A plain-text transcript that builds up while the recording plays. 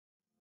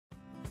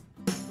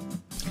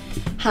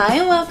Hi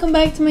and welcome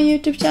back to my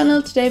YouTube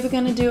channel. Today we're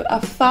gonna do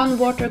a fun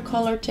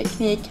watercolor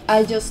technique.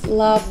 I just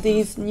love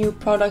these new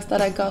products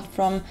that I got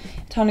from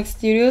Tonic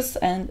Studios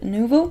and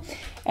Nuvo.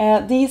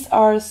 These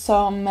are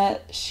some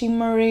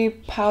shimmery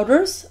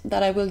powders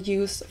that I will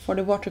use for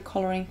the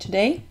watercoloring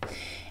today.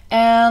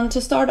 And to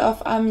start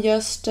off, I'm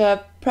just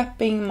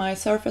prepping my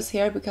surface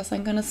here because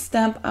I'm gonna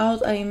stamp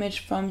out an image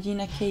from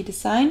Gina K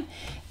Design.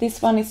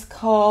 This one is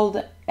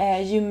called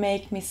You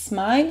Make Me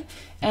Smile,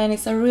 and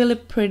it's a really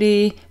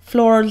pretty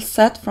floral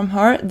set from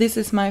her. This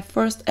is my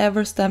first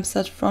ever stamp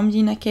set from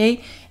Gina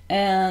K,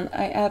 and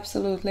I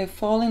absolutely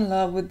fall in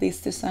love with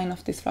this design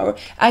of this flower.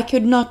 I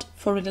could not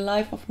for the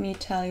life of me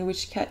tell you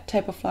which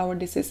type of flower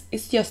this is.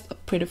 It's just a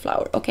pretty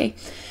flower, okay?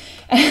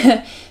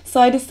 So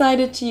I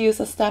decided to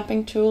use a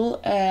stamping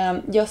tool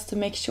just to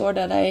make sure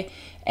that I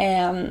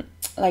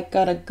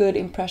got a good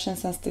impression,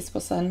 since this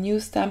was a new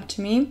stamp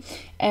to me.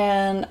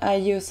 And I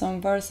use some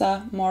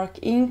Versa Mark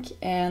ink,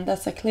 and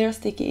that's a clear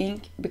sticky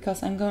ink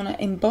because I'm gonna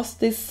emboss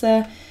this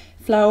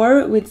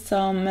flower with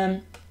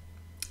some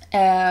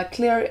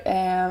clear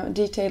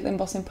detailed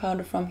embossing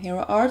powder from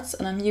Hero Arts,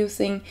 and I'm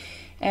using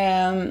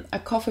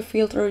a coffee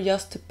filter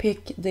just to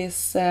pick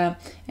this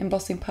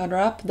embossing powder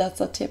up.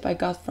 That's a tip I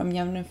got from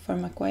Jennifer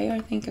McGuire, I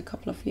think a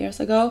couple of years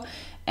ago,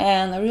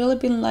 and I've really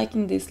been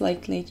liking this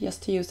lately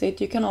just to use it.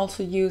 You can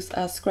also use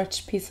a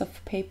scratch piece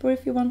of paper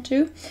if you want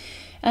to,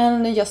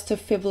 and just to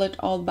fill it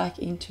all back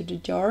into the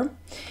jar.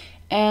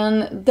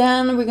 And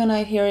then we're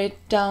gonna adhere it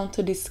down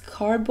to this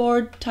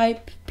cardboard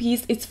type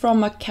piece. It's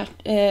from a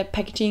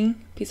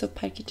piece of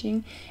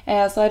packaging,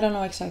 so I don't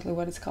know exactly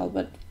what it's called,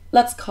 but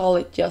let's call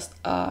it just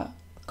a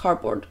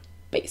cardboard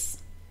base.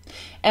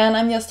 And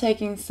I'm just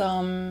taking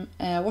some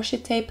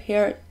washi tape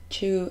here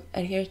to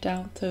adhere it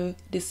down to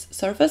this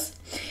surface.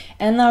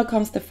 And now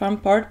comes the fun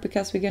part,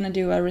 because we're gonna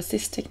do a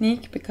resist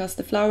technique, because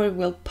the flower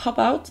will pop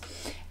out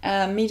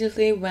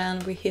immediately when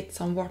we hit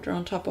some water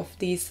on top of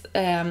these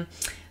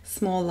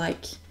small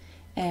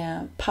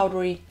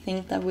powdery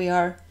thing that we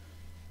are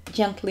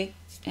gently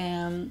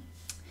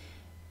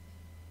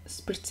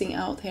spritzing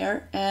out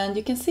here. And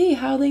you can see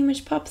how the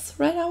image pops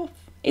right out.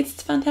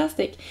 It's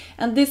fantastic.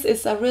 And this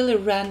is a really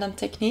random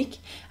technique.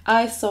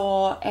 I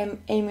saw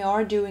Amy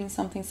R doing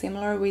something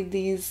similar with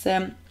these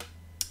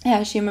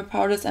shimmer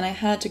powders, and I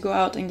had to go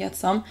out and get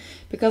some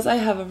because I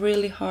have a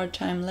really hard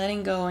time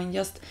letting go and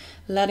just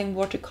letting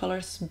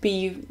watercolors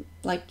be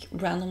like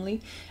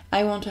randomly.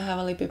 I want to have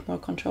a little bit more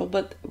control,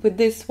 but with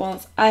these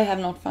ones I have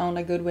not found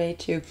a good way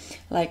to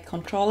like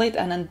control it,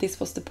 and then this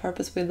was the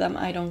purpose with them.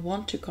 I don't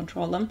want to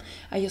control them,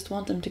 I just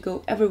want them to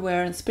go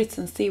everywhere and spritz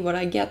and see what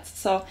I get.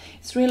 So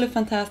it's really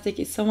fantastic,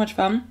 it's so much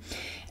fun.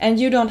 And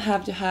you don't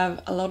have to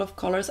have a lot of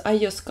colors. I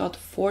just got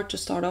 4 to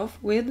start off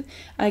with.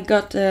 I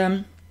got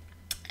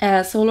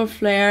Solar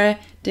Flare,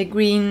 the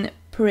Green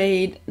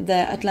Parade, the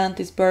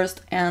Atlantis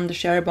Burst, and the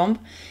Cherry Bomb.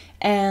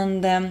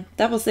 And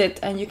that was it.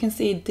 And you can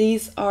see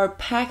these are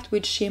packed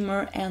with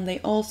shimmer, and they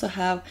also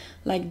have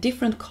like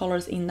different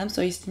colors in them.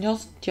 So it's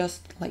not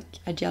just like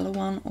a yellow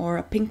one or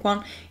a pink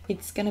one.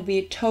 It's gonna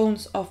be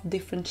tones of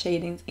different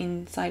shadings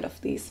inside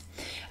of these.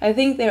 I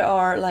think there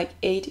are like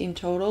 8 in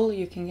total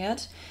you can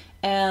get.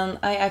 And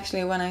I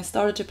actually, when I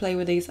started to play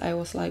with these, I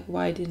was like,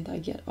 why didn't I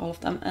get all of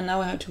them? And now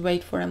I have to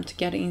wait for them to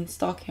get in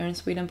stock here in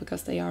Sweden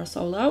because they are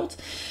sold out.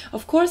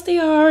 Of course they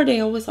are,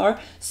 they always are.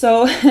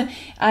 So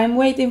I'm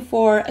waiting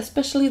for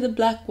especially the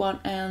black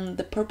one and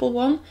the purple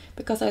one,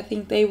 because I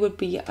think they would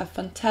be a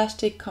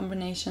fantastic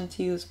combination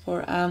to use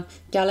for a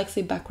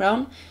galaxy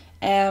background.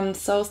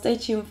 So stay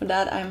tuned for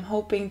that. I'm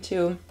hoping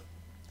to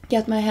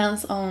get my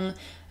hands on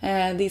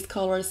these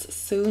colors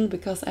soon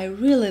because I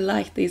really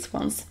like these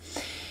ones.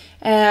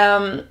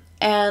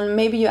 And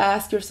maybe you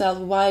ask yourself,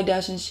 why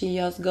doesn't she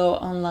just go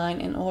online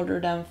and order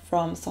them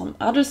from some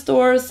other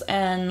stores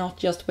and not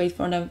just wait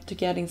for them to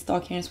get in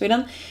stock here in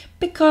Sweden?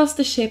 Because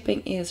the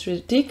shipping is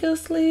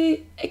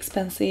ridiculously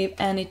expensive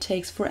and it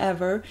takes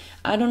forever.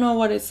 I don't know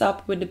what is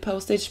up with the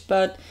postage,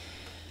 but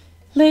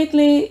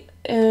lately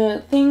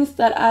things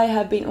that I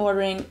have been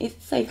ordering,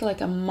 it takes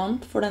like a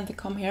month for them to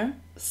come here.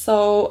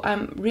 So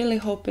I'm really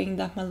hoping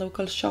that my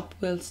local shop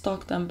will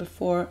stock them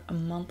before a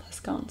month has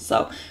gone.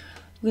 So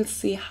we'll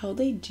see how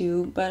they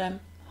do, but I'm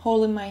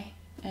holding my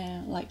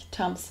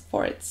thumbs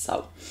for it,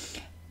 so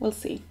we'll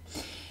see.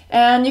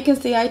 And you can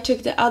see I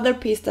took the other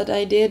piece that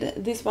I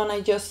did. This one I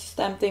just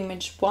stamped the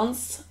image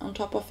once on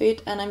top of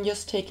it, and I'm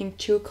just taking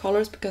 2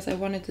 colors because I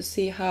wanted to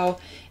see how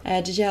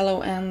the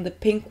yellow and the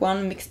pink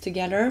one mixed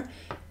together.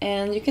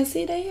 And you can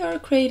see they are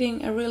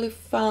creating a really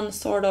fun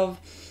sort of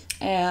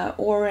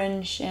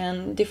orange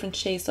and different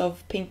shades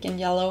of pink and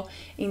yellow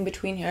in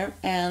between here,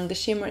 and the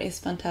shimmer is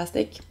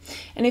fantastic.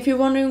 And if you're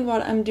wondering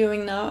what I'm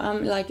doing now,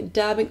 I'm like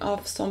dabbing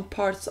off some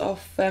parts of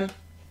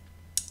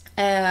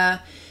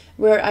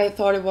where I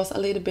thought it was a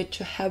little bit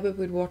too heavy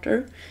with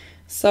water.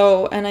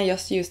 So, and I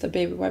just used a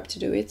baby wipe to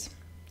do it.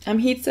 I'm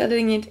heat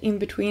setting it in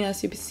between,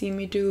 as you see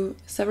me do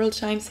several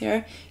times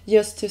here,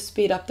 just to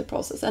speed up the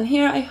process. And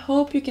here I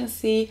hope you can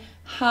see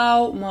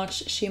how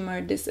much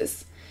shimmer this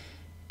is.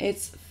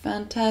 It's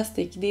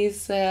fantastic.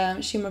 These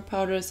shimmer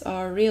powders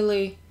are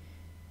really,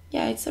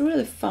 yeah, it's a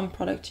really fun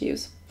product to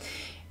use.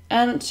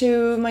 And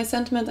to my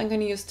sentiment, I'm going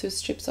to use 2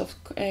 strips of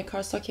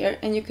cardstock here,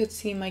 and you could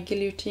see my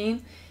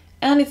guillotine.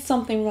 And it's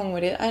something wrong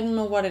with it. I don't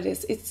know what it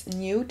is. It's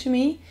new to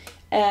me,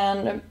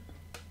 and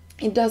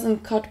it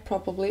doesn't cut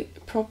properly.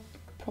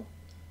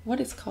 What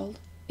is it called?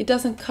 It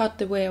doesn't cut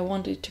the way I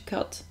want it to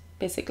cut,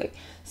 basically.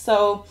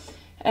 So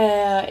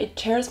it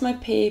tears my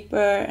paper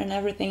and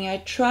everything. I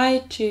try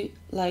to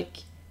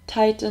like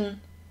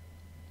tighten.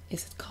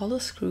 Is it called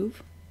a screw?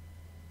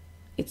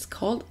 It's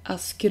called a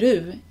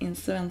skruv in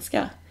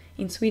svenska,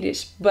 in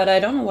Swedish, but I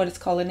don't know what it's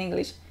called in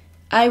English.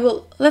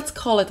 Let's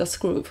call it a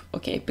screw,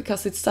 okay,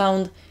 because it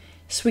sounds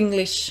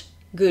Swinglish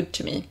good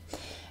to me.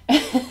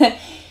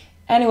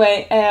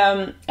 Anyway,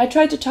 I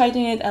tried to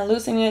tighten it and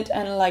loosen it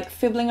and like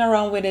fiddling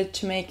around with it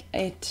to make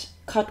it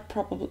cut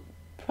properly.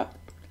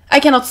 I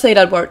cannot say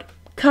that word.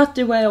 Cut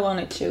the way I want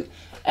it to.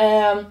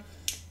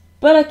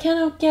 But I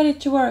cannot get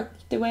it to work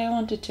the way I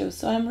want it to,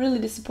 so I'm really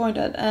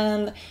disappointed.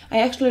 And I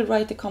actually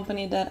write the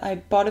company that I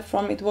bought it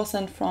from. It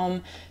wasn't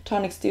from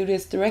Tonic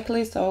Studios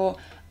directly, so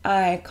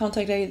I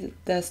contacted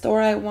the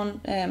store I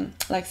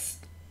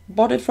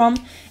bought it from,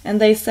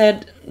 and they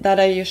said that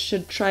I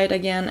should try it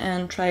again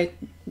and try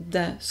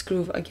the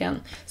screw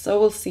again. So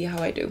we'll see how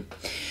I do.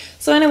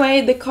 So anyway,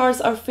 the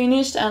cards are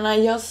finished, and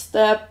I just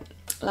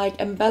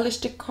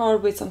embellished the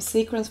card with some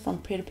sequins from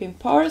Pretty Pink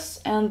Pars,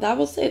 and that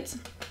was it.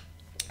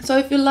 So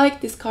if you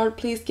like this card,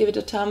 please give it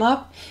a thumb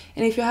up,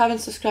 and if you haven't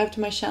subscribed to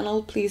my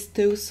channel, please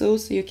do so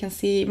you can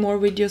see more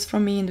videos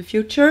from me in the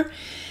future.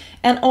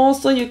 And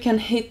also you can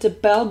hit the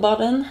bell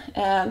button.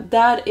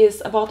 That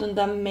is a button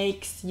that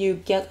makes you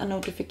get a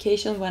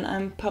notification when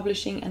I'm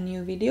publishing a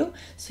new video,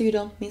 so you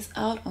don't miss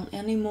out on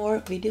any more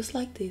videos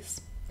like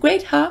this.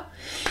 Great, huh?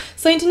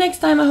 So until next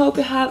time, I hope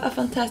you have a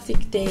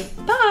fantastic day.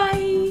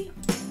 Bye!